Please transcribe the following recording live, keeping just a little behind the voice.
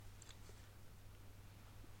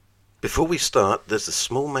Before we start, there's a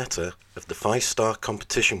small matter of the 5-star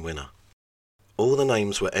competition winner. All the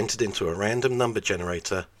names were entered into a random number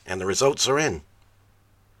generator and the results are in.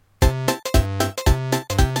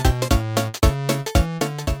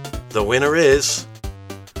 The winner is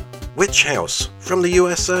Witch House from the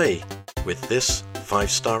USA with this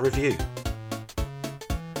 5-star review.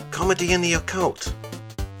 Comedy in the occult.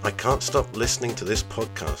 I can't stop listening to this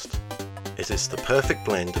podcast. It is the perfect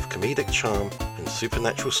blend of comedic charm and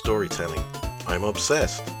supernatural storytelling. I'm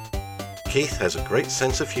obsessed. Keith has a great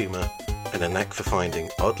sense of humour and a knack for finding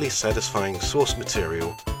oddly satisfying source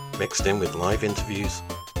material mixed in with live interviews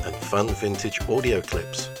and fun vintage audio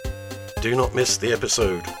clips. Do not miss the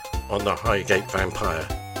episode on the Highgate Vampire.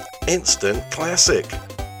 Instant classic!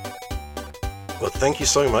 Well, thank you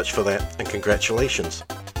so much for that and congratulations.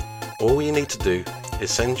 All you need to do is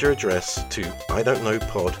send your address to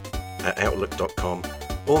idon'tknowpod@outlook.com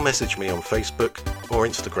or message me on Facebook or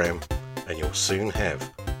Instagram and you'll soon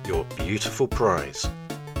have your beautiful prize.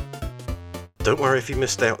 Don't worry if you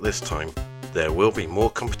missed out this time. There will be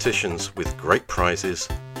more competitions with great prizes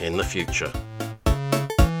in the future.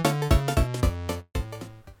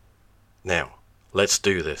 Now, let's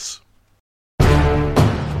do this.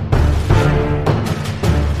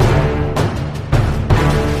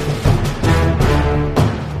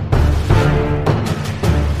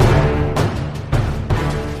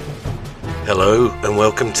 Hello and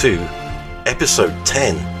welcome to episode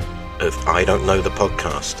 10 of I Don't Know the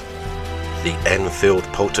Podcast, The Enfield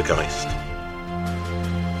Poltergeist.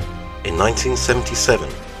 In 1977,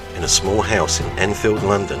 in a small house in Enfield,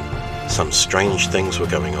 London, some strange things were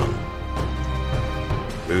going on.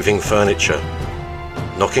 Moving furniture,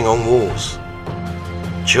 knocking on walls,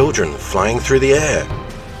 children flying through the air.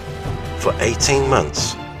 For 18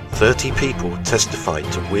 months, 30 people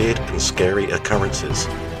testified to weird and scary occurrences.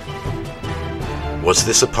 Was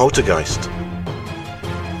this a poltergeist?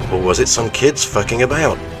 Or was it some kids fucking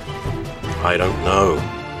about? I don't know.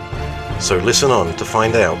 So listen on to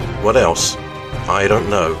find out what else I don't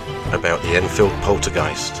know about the Enfield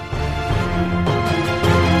Poltergeist.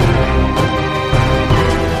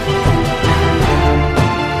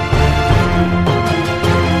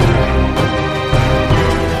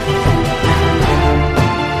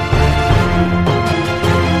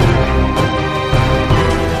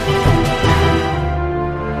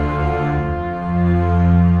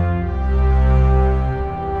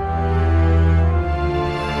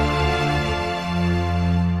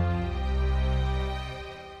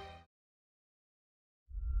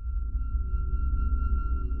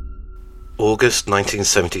 August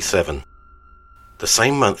 1977. The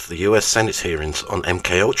same month the US Senate hearings on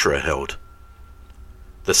MKUltra are held.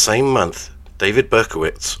 The same month David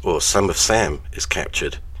Berkowitz, or Son of Sam, is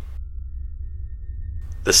captured.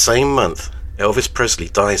 The same month Elvis Presley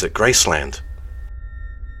dies at Graceland.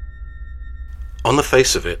 On the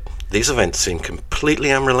face of it, these events seem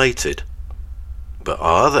completely unrelated. But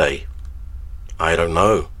are they? I don't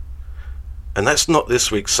know. And that's not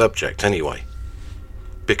this week's subject anyway.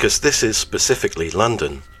 Because this is specifically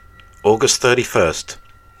London, August 31st,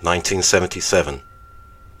 1977,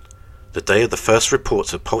 the day of the first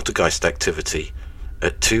reports of poltergeist activity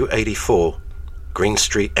at 284 Green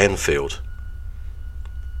Street, Enfield.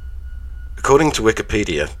 According to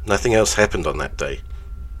Wikipedia, nothing else happened on that day.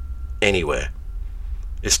 Anywhere.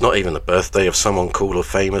 It's not even the birthday of someone cool or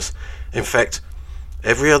famous. In fact,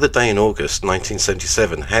 every other day in August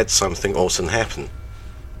 1977 had something awesome happen,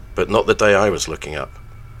 but not the day I was looking up.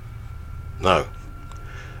 No.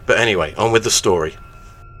 But anyway, on with the story.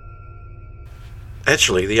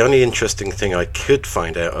 Actually, the only interesting thing I could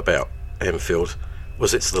find out about Enfield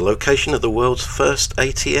was it's the location of the world's first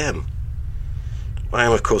ATM. I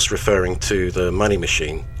am of course referring to the money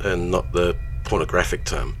machine and not the pornographic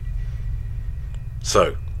term.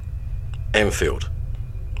 So, Enfield,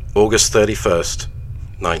 August 31st,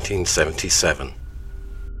 1977.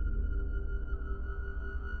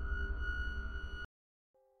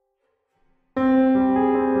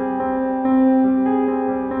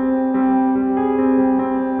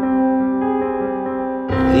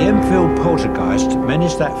 The Enfield poltergeist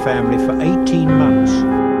menaced that family for 18 months.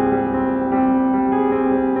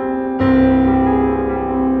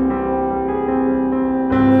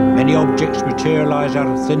 Many objects materialised out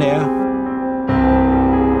of thin air.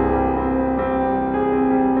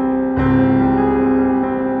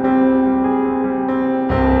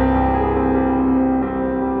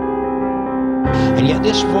 And yet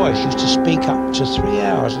this voice used to speak up to 3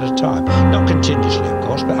 hours at a time. Not continuously, of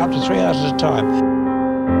course, but up to 3 hours at a time.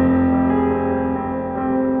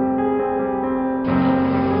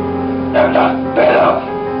 Better.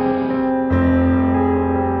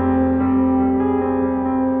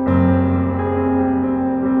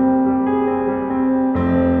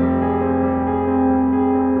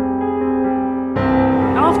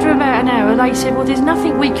 we said, well, there's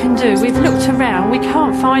nothing we can do. We've looked around, we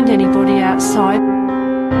can't find anybody outside.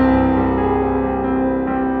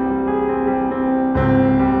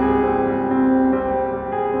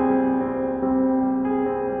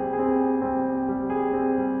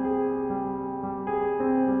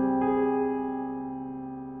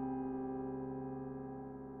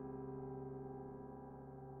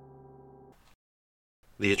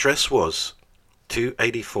 The address was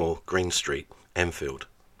 284 Green Street, Enfield,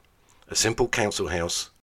 a simple council house.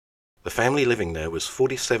 The family living there was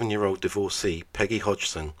 47-year-old divorcee Peggy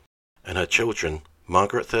Hodgson and her children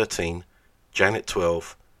Margaret 13, Janet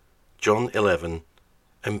 12, John 11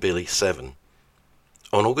 and Billy 7.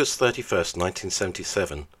 On August 31st,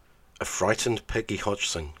 1977, a frightened Peggy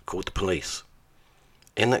Hodgson called the police.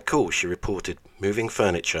 In that call she reported moving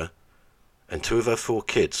furniture, and 2 of her 4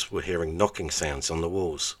 kids were hearing knocking sounds on the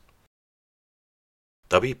walls.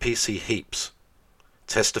 WPC Heaps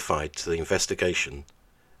testified to the investigation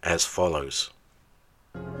as follows.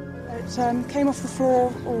 It came off the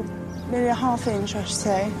floor, or nearly a half inch, I should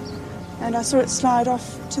say, and I saw it slide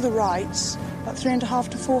off to the right, about 3.5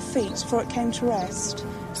 to 4 feet before it came to rest.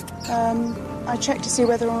 I checked to see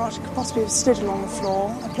whether or not it could possibly have slid along the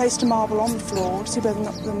floor. I placed a marble on the floor to see whether or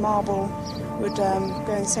not the marble would go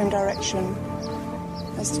in the same direction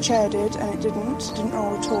as the chair did, and it didn't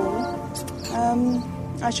roll at all.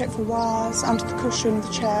 I checked for wires under the cushion of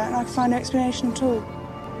the chair, and I could find no explanation at all.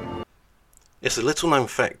 It's a little-known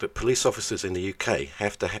fact that police officers in the UK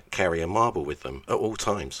have to carry a marble with them at all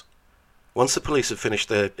times. Once the police have finished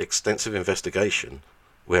their extensive investigation,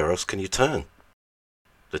 where else can you turn?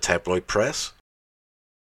 The tabloid press?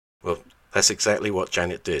 Well, that's exactly what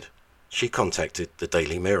Janet did. She contacted the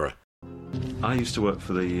Daily Mirror. I used to work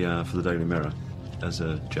for the Daily Mirror as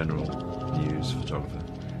a general news photographer.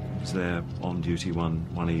 I was there on duty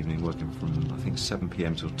one evening, working from, I think, 7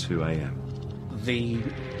 p.m. till 2 a.m. The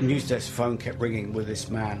news desk phone kept ringing with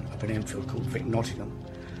this man up in Enfield called Vic Nottingham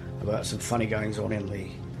about some funny goings on in the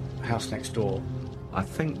house next door. I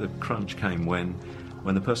think the crunch came when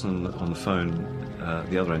the person on the phone,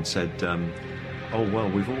 the other end, said, oh,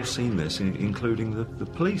 well, we've all seen this, including the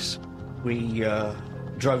police. We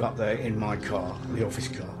drove up there in my car, the office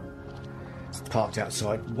car, parked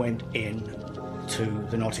outside, went in to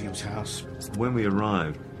the Nottingham's house. When we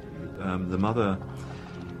arrived, the mother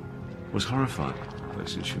was horrified.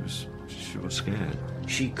 Basically, she was scared.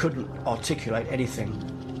 She couldn't articulate anything.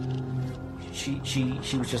 She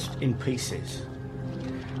was just in pieces,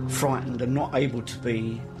 frightened and not able to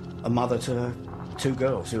be a mother to her 2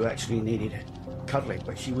 girls who actually needed cuddling,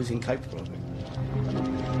 but she was incapable of it.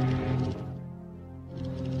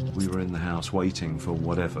 We were in the house waiting for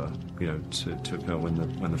whatever, to occur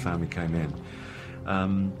when the family came in.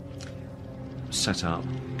 Set up,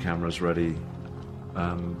 cameras ready.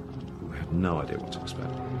 We had no idea what to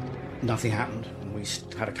expect. Nothing happened. We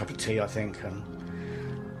had a cup of tea, I think, and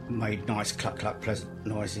made nice cluck-cluck pleasant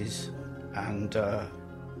noises, and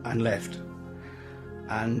left.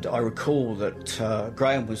 And I recall that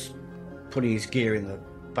Graham was putting his gear in the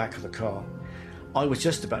back of the car. I was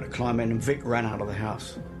just about to climb in, and Vic ran out of the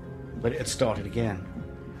house, but it had started again.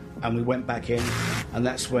 And we went back in, and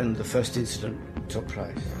that's when the first incident took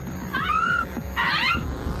place.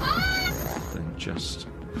 Then just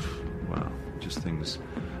things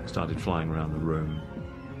started flying around the room.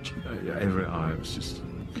 It was just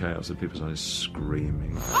chaos, and people started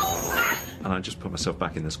screaming. And I just put myself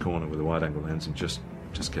back in this corner with a wide-angle lens and just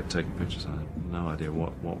kept taking pictures. I had no idea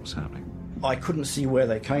what was happening. I couldn't see where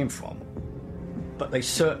they came from, but they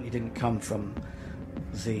certainly didn't come from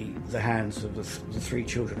the hands of the 3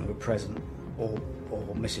 children who were present, or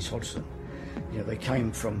Mrs. Hodgson. They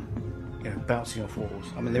came from bouncing off walls.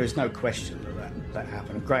 I mean, there is no question that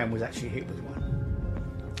happened. And Graham was actually hit with one.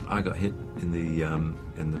 I got hit in the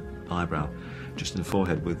eyebrow, just in the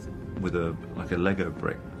forehead, with a Lego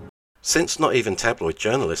brick. Since not even tabloid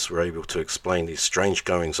journalists were able to explain these strange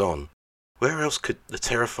goings-on, where else could the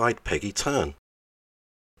terrified Peggy turn?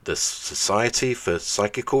 The Society for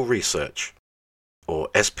Psychical Research, or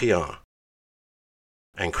SPR.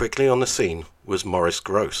 And quickly on the scene was Maurice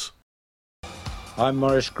Grosse. I'm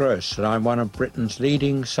Maurice Grosse, and I'm one of Britain's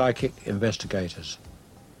leading psychic investigators.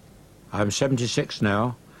 I'm 76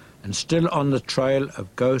 now, and still on the trail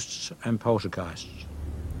of ghosts and poltergeists.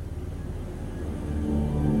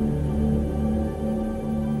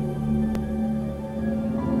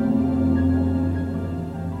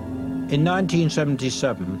 In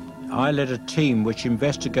 1977, I led a team which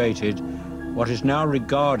investigated what is now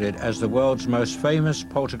regarded as the world's most famous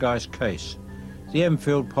poltergeist case, the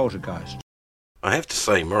Enfield poltergeist. I have to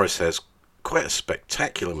say, Maurice has quite a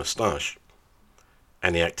spectacular moustache.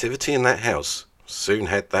 And the activity in that house soon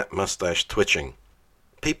had that mustache twitching.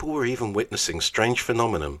 People were even witnessing strange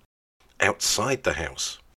phenomenon outside the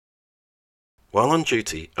house. While on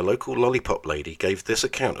duty, a local lollipop lady gave this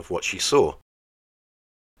account of what she saw.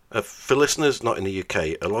 For listeners not in the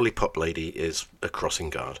UK, a lollipop lady is a crossing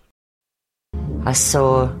guard. I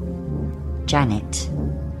saw Janet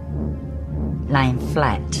laying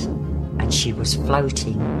flat and she was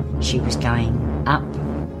floating. She was going up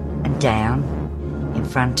and down in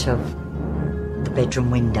front of the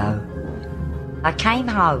bedroom window. I came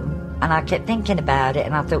home and I kept thinking about it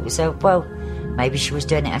and I thought to myself, well, maybe she was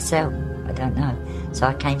doing it herself. I don't know. So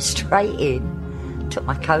I came straight in, took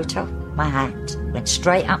my coat off, my hat, went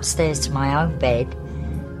straight upstairs to my own bed,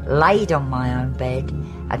 laid on my own bed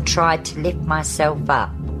and tried to lift myself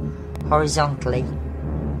up horizontally.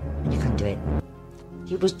 And you couldn't do it.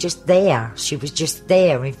 She was just there. She was just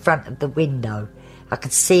there in front of the window. I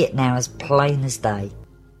could see it now as plain as day.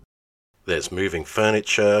 There's moving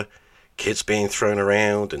furniture, kids being thrown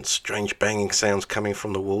around and strange banging sounds coming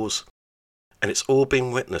from the walls. And it's all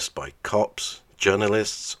been witnessed by cops,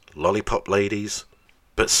 journalists, lollipop ladies.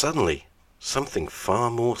 But suddenly, something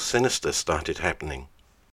far more sinister started happening.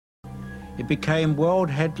 It became world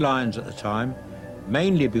headlines at the time,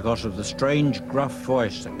 mainly because of the strange, gruff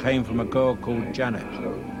voice that came from a girl called Janet.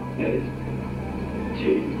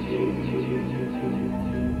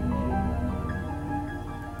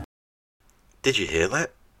 Did you hear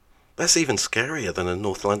that? That's even scarier than a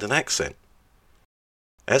North London accent.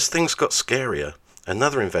 As things got scarier,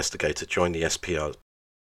 another investigator joined the SPR.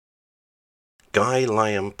 Guy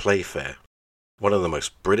Lyon Playfair, one of the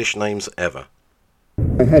most British names ever.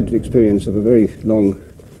 I had the experience of a very long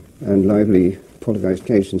and lively poltergeist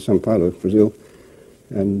case in São Paulo, Brazil,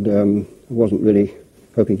 and I wasn't really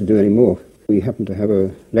hoping to do any more. We happened to have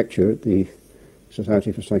a lecture at the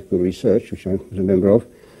Society for Psychical Research, which I was a member of,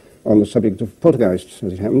 on the subject of poltergeists,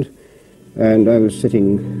 as it happened, and I was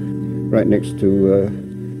sitting right next to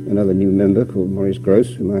another new member called Maurice Gross,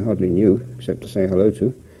 whom I hardly knew, except to say hello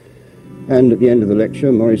to. And at the end of the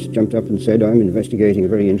lecture, Maurice jumped up and said, I'm investigating a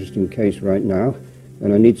very interesting case right now,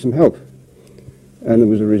 and I need some help. And there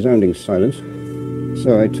was a resounding silence.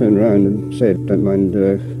 So I turned around and said, don't mind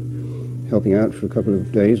helping out for a couple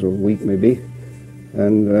of days or a week maybe.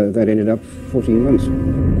 And that ended up 14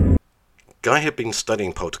 months. Guy had been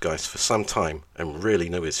studying poltergeists for some time and really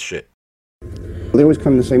knew his shit. They always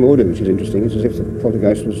come in the same order, which is interesting. It's as if the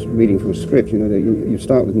poltergeist was reading from a script. You know, you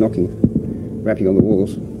start with knocking, rapping on the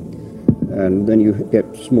walls, and then you get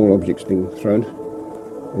small objects being thrown,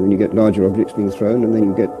 and then you get larger objects being thrown, and then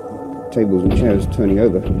you get tables and chairs turning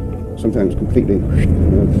over, sometimes completely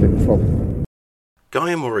flip and flop.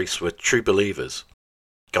 Guy and Maurice were true believers.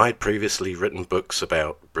 Guy had previously written books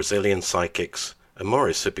about Brazilian psychics, and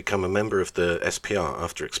Maurice had become a member of the SPR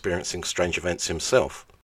after experiencing strange events himself.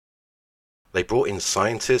 They brought in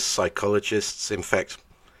scientists, psychologists, in fact,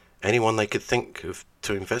 anyone they could think of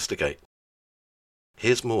to investigate.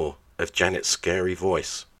 Here's more of Janet's scary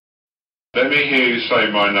voice. Let me hear you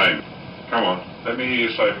say my name. Come on, let me hear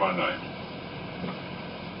you say my name.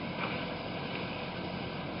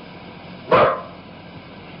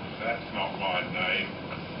 That's not my name.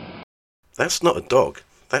 That's not a dog,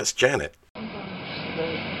 that's Janet. Come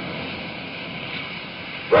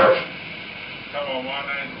on, my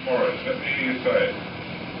name's Morris. Let me hear you say it.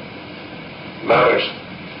 Morris.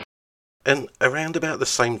 And around about the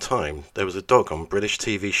same time, there was a dog on British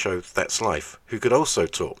TV show That's Life who could also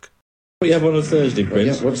talk. What do you have on a Thursday,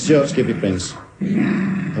 Prince? Yeah, what's yours, Skippy Prince?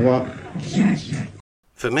 What?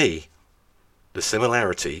 For me, the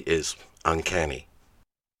similarity is uncanny.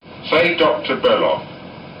 Say Dr. Belloc.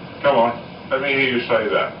 Come on, let me hear you say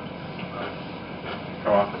that.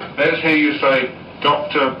 Come on, let's hear you say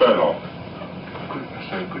Dr. Belloc.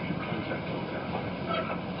 Could you close that door down?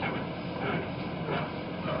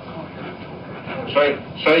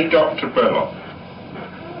 Say Dr. Belloc.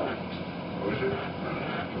 What is it?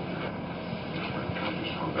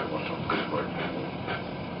 Just hold that one on.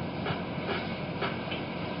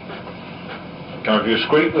 Now, if you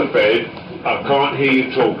squeak the bed, I can't hear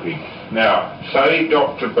you talking. Now, say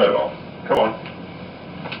Dr. Belloc. Come on.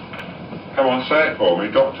 Come on, say it for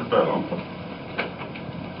me, Dr. Belloc.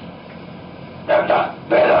 Dr.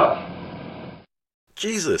 Belloc.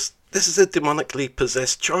 Jesus, this is a demonically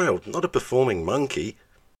possessed child, not a performing monkey.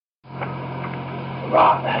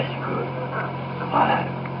 Right, that's good. Come on.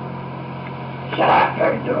 Shut up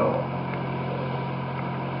that door.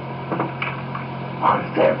 I'm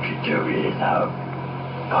 72 years old.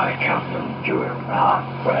 I come from Jewett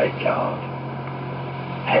graveyard.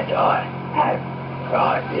 And I have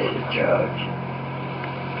right near the church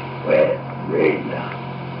where Rena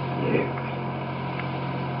lives.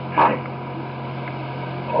 And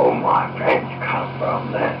all my friends come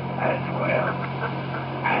from there as well.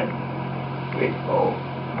 And we all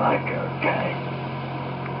make a game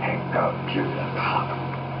and go to the pub.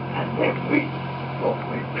 And then we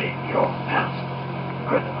pick your house.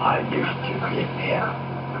 Because I used to live here.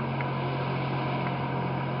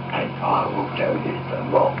 And I will tell you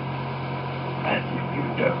some more. And if you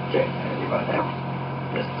don't get anyone else,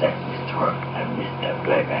 just let Mr. Hook and Mr.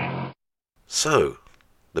 Playback. So,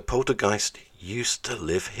 the poltergeist used to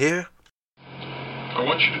live here? I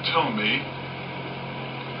want you to tell me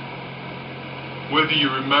whether you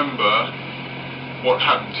remember what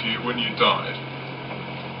happened to you when you died.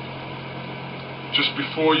 Just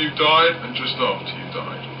before you died and just after you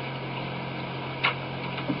died.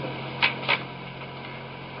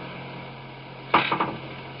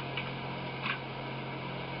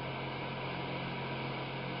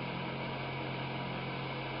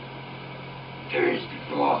 Days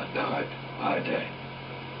before I died,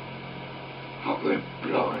 I went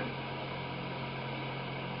blind.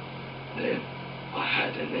 Then I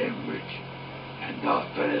had an hemorrhage and I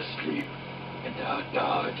fell asleep and I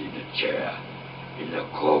died in a chair in the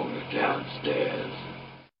corner downstairs.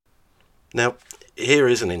 Now, here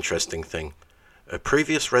is an interesting thing. A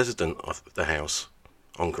previous resident of the house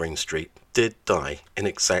on Green Street did die in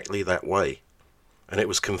exactly that way, and it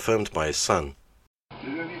was confirmed by his son.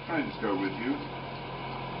 Did any friends go with you?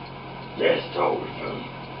 Yes, all of them.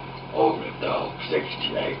 All the dogs,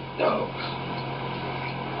 68 dogs.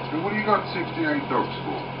 So what do you got 68 dogs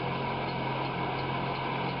for?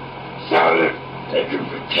 So that they can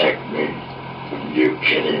protect me from you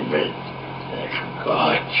killing me. They can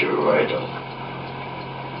bite your head off.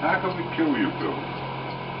 How can we kill you, Bill?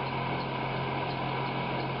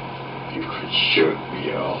 You can shoot me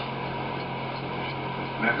off.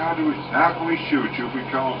 Now how can we shoot you if we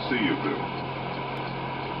can't see you, Bill?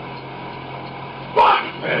 By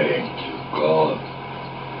praying to God.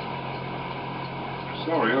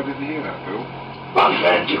 Sorry, I didn't hear that, Bill. By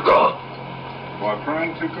praying to God. By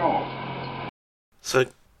praying to God. So,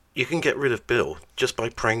 you can get rid of Bill just by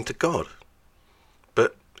praying to God.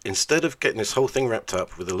 But instead of getting this whole thing wrapped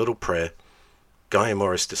up with a little prayer, Guy and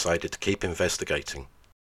Maurice decided to keep investigating.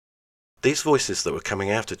 These voices that were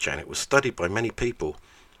coming out of Janet were studied by many people.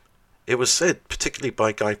 It was said, particularly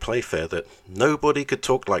by Guy Playfair, that nobody could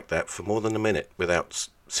talk like that for more than a minute without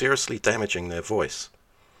seriously damaging their voice.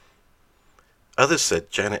 Others said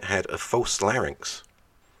Janet had a false larynx.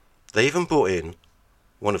 They even brought in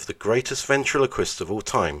one of the greatest ventriloquists of all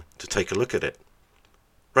time to take a look at it.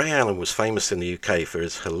 Ray Allen was famous in the UK for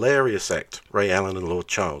his hilarious act, Ray Allen and Lord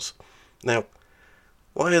Charles. Now,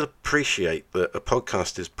 while I appreciate that a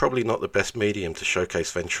podcast is probably not the best medium to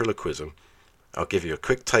showcase ventriloquism, I'll give you a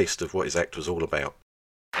quick taste of what his act was all about.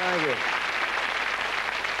 Thank you.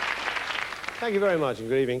 Thank you very much, and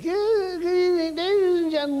good evening. Good evening, ladies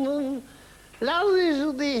and gentlemen. Lovely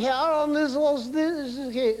to be here on this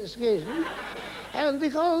occasion. And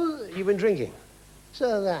because you've been drinking,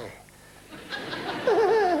 so have I.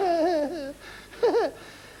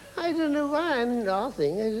 I don't know why I'm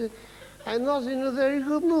laughing. I'm not in a very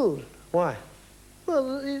good mood. Why?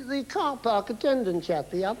 Well, the car park attendant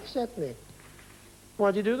chap, he upset me.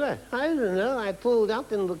 Why'd you do that? I don't know. I pulled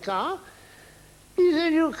up in the car. He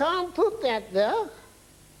said, you can't put that there.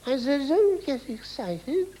 I said, don't get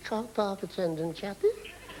excited, car park attendant chappie.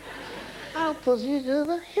 I'll put it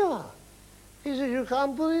over here. He said, you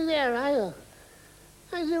can't put it there either.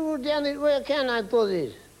 I said, well, damn it, where can I put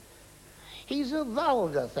it? He's a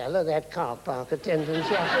vulgar fella, that car park attendant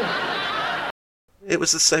chappie. It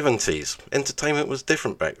was the 70s. Entertainment was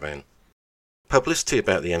different back then. Publicity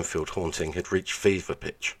about the Enfield haunting had reached fever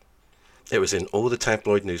pitch. It was in all the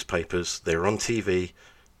tabloid newspapers, they were on TV,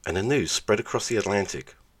 and the news spread across the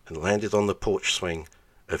Atlantic and landed on the porch swing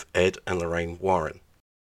of Ed and Lorraine Warren.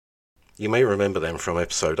 You may remember them from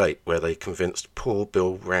episode 8, where they convinced poor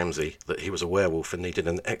Bill Ramsey that he was a werewolf and needed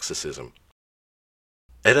an exorcism.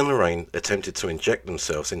 Ed and Lorraine attempted to inject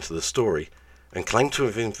themselves into the story and claimed to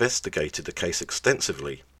have investigated the case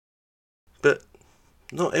extensively. But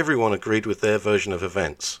not everyone agreed with their version of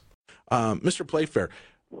events. Mr. Playfair,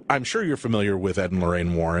 I'm sure you're familiar with Ed and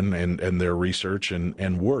Lorraine Warren and their research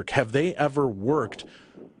and work. Have they ever worked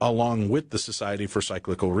along with the Society for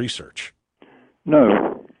Cyclical Research?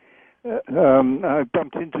 No. I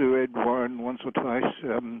bumped into Ed Warren once or twice,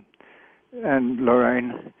 and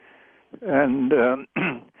Lorraine, and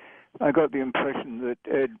I got the impression that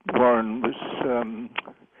Ed Warren was,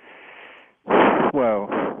 well,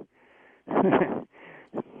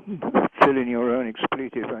 fill in your own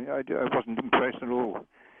expletive. I wasn't impressed at all.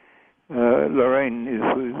 Lorraine is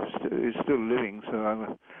still living, so I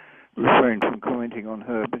will refrain from commenting on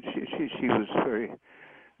her, but she was very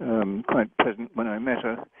quite pleasant when I met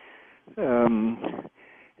her.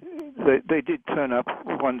 They did turn up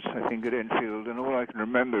once, I think, at Enfield, and all I can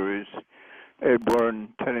remember is Ed Warren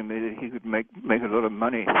telling me that he could make a lot of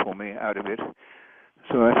money for me out of it.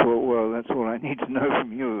 So I thought, well, that's all I need to know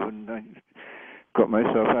from you, and I got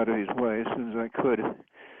myself out of his way as soon as I could.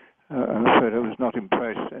 I'm afraid I was not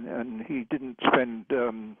impressed, and he didn't spend...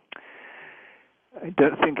 I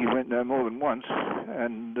don't think he went there more than once,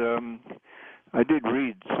 and I did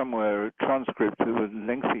read somewhere a transcript of a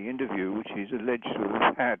lengthy interview which he's alleged to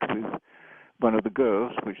have had with one of the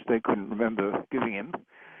girls, which they couldn't remember giving him.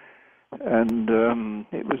 And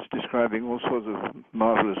it was describing all sorts of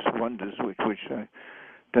marvelous wonders, which I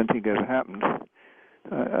don't think ever happened.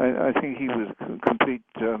 I think he was a complete,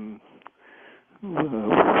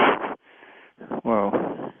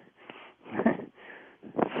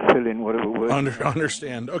 fill in whatever word.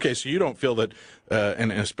 Understand. Okay, so you don't feel that,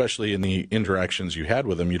 and especially in the interactions you had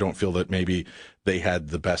with them, you don't feel that maybe they had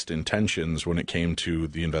the best intentions when it came to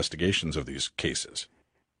the investigations of these cases?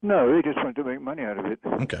 No, they just wanted to make money out of it.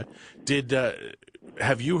 Okay.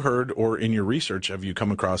 Have you heard, or in your research, have you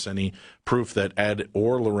come across any proof that Ed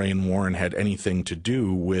or Lorraine Warren had anything to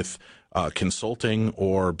do with consulting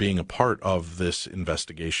or being a part of this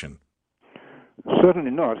investigation? Certainly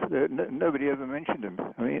not. Nobody ever mentioned him.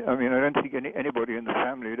 I mean, I don't think anybody in the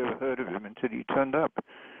family had ever heard of him until he turned up,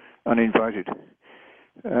 uninvited.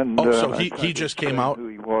 And so he just came out. Who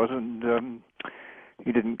he was, and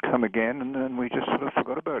he didn't come again, and then we just sort of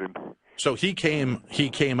forgot about him. So he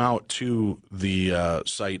came out to the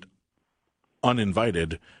site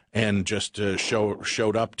uninvited and just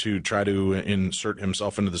showed up to try to insert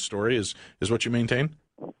himself into the story. Is what you maintain?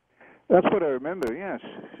 That's what I remember, yes.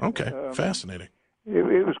 Okay, fascinating.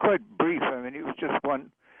 It was quite brief. I mean, it was just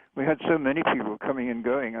one. We had so many people coming and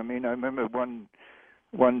going. I mean, I remember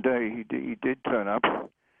one day he did turn up.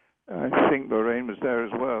 I think Lorraine was there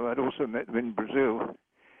as well. I'd also met them in Brazil.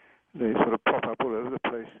 They sort of pop up all over the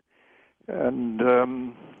place. And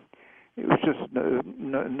it was just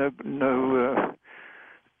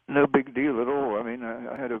no big deal at all. I mean,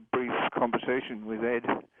 I had a brief conversation with Ed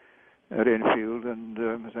at Enfield, and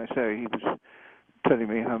as I say, he was telling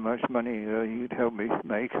me how much money he'd help me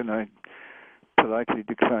make, and I politely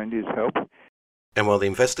declined his help. And while the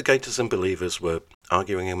investigators and believers were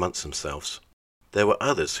arguing amongst themselves, there were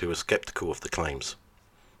others who were sceptical of the claims,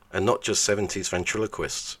 and not just 70s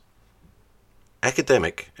ventriloquists.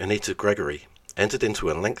 Academic Anita Gregory entered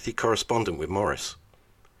into a lengthy correspondence with Morris.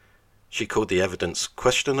 She called the evidence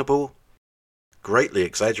questionable, greatly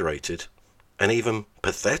exaggerated, and even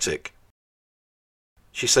pathetic.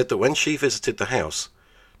 She said that when she visited the house,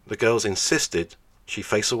 the girls insisted she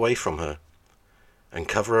face away from her and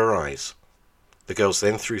cover her eyes. The girls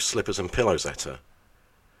then threw slippers and pillows at her.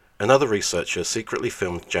 Another researcher secretly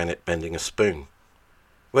filmed Janet bending a spoon.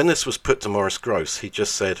 When this was put to Morris Gross, he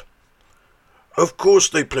just said, "Of course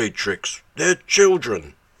they played tricks. They're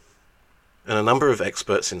children." And a number of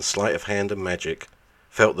experts in sleight of hand and magic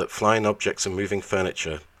felt that flying objects and moving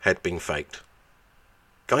furniture had been faked.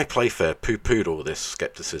 Guy Playfair pooh-poohed all this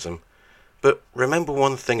scepticism, but remember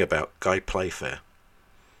one thing about Guy Playfair.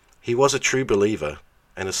 He was a true believer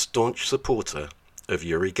and a staunch supporter of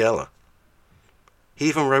Uri Geller. He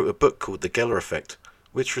even wrote a book called The Geller Effect,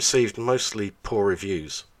 which received mostly poor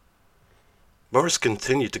reviews. Morris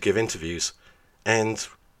continued to give interviews, and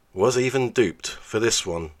was even duped for this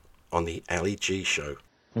one on the Ali G show.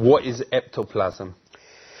 What is ectoplasm?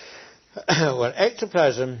 Well,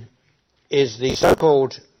 ectoplasm is the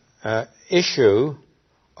so-called issue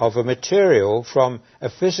of a material from a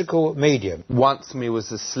physical medium. Once me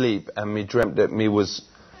was asleep and me dreamt that me was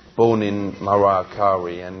born in Mariah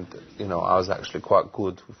Carey, and I was actually quite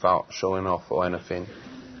good without showing off or anything.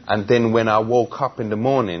 And then when I woke up in the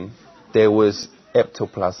morning, there was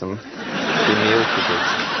ectoplasm in the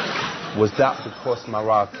esophagus. Was that because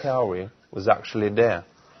Mariah Carey was actually there?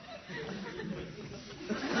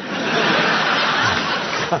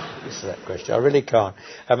 Answer that question. I really can't.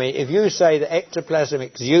 I mean, if you say that ectoplasm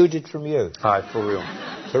exuded from you. Aye, for real.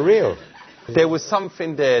 For real? There was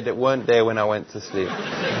something there that weren't there when I went to sleep.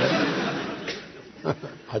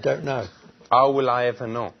 I don't know. How will I ever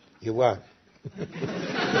know? You won't.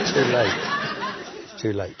 It's too late. It's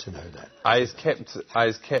too late to know that. I kept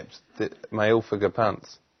my Ilfracombe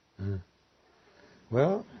pants. Mm.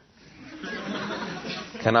 Well...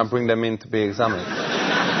 Can I bring them in to be examined?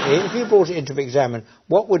 If you brought it in to be examined,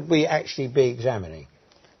 what would we actually be examining?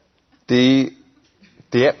 The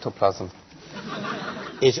ectoplasm.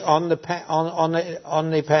 Is on the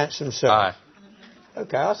pants themselves. Aye.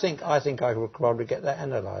 Okay, I think I could probably get that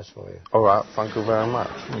analysed for you. All right, thank you very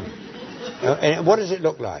much. And what does it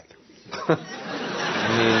look like? I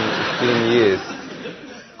mean, it's been years.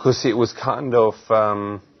 Because it was kind of,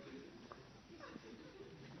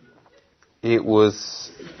 it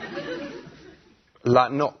was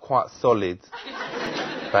like not quite solid,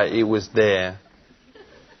 but it was there,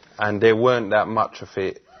 and there weren't that much of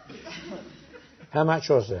it. How much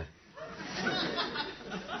was there?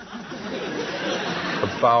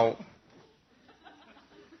 About,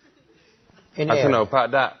 In I don't area? know,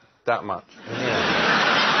 about that much.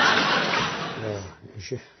 Yeah, you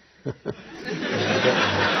sure?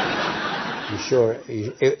 You sure?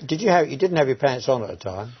 You didn't have your pants on at the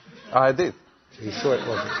time? I did. Are you sure it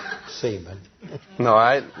wasn't semen? No,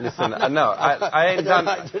 I ain't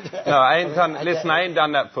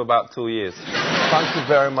done that for about 2 years. Thank you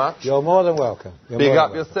very much. You're more than welcome. Big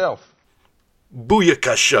up yourself.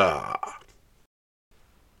 Booyakasha!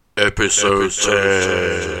 Episode 10.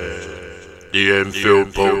 The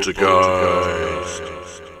Enfield Poltergeist.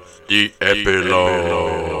 The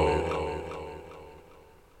Epilogue.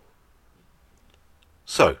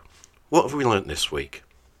 So, what have we learnt this week?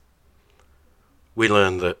 We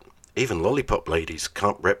learned that even lollipop ladies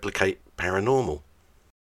can't replicate paranormal.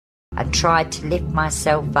 I tried to lift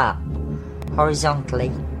myself up horizontally,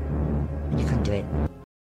 and you couldn't do it.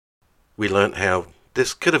 We learnt how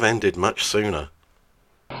this could have ended much sooner.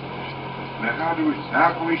 Now,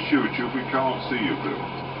 how can we shoot you if we can't see you, Bill?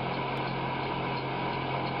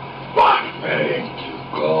 Praying to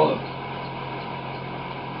God.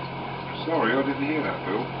 Sorry, I didn't hear that,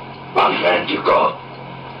 Bill. Praying to God.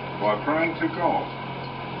 By praying to God.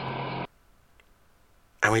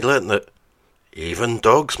 And we learnt that even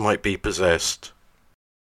dogs might be possessed.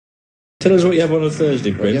 Tell us what you have on a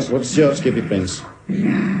Thursday, Prince. Yeah, what's yours, Skippy Prince?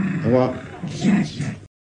 What?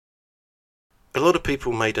 A lot of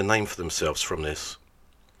people made a name for themselves from this.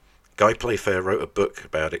 Guy Playfair wrote a book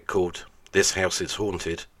about it called This House is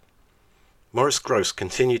Haunted. Maurice Grosse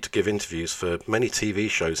continued to give interviews for many TV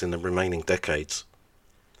shows in the remaining decades.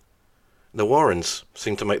 The Warrens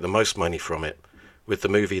seemed to make the most money from it, with the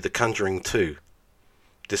movie The Conjuring 2,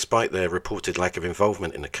 despite their reported lack of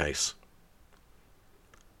involvement in the case.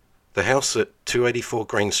 The house at 284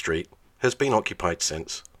 Green Street has been occupied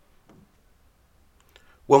since.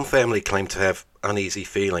 One family claimed to have uneasy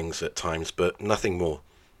feelings at times, but nothing more.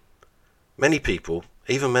 Many people,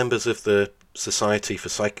 even members of the Society for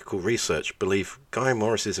Psychical Research, believe Guy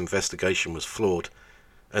Morris's investigation was flawed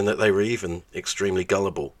and that they were even extremely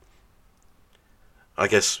gullible. I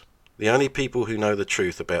guess the only people who know the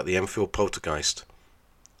truth about the Enfield poltergeist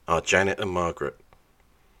are Janet and Margaret.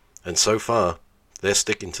 And so far, they're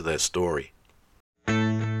sticking to their story.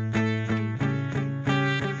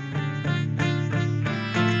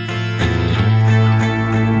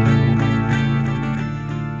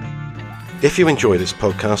 If you enjoy this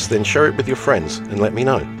podcast, then share it with your friends and let me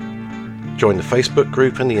know. Join the Facebook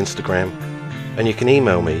group and the Instagram, and you can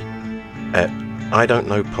email me at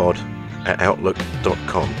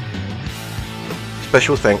idon'tknowpod@outlook.com.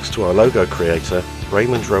 Special thanks to our logo creator,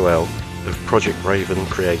 Raymond Roel of Project Raven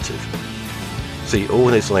Creative. See all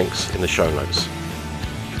his links in the show notes.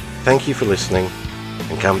 Thank you for listening,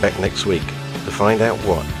 and come back next week to find out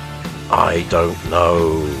what I don't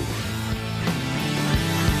know.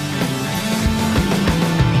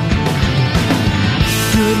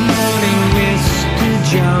 Good morning, Mr.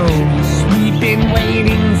 Jones. We've been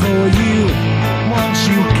waiting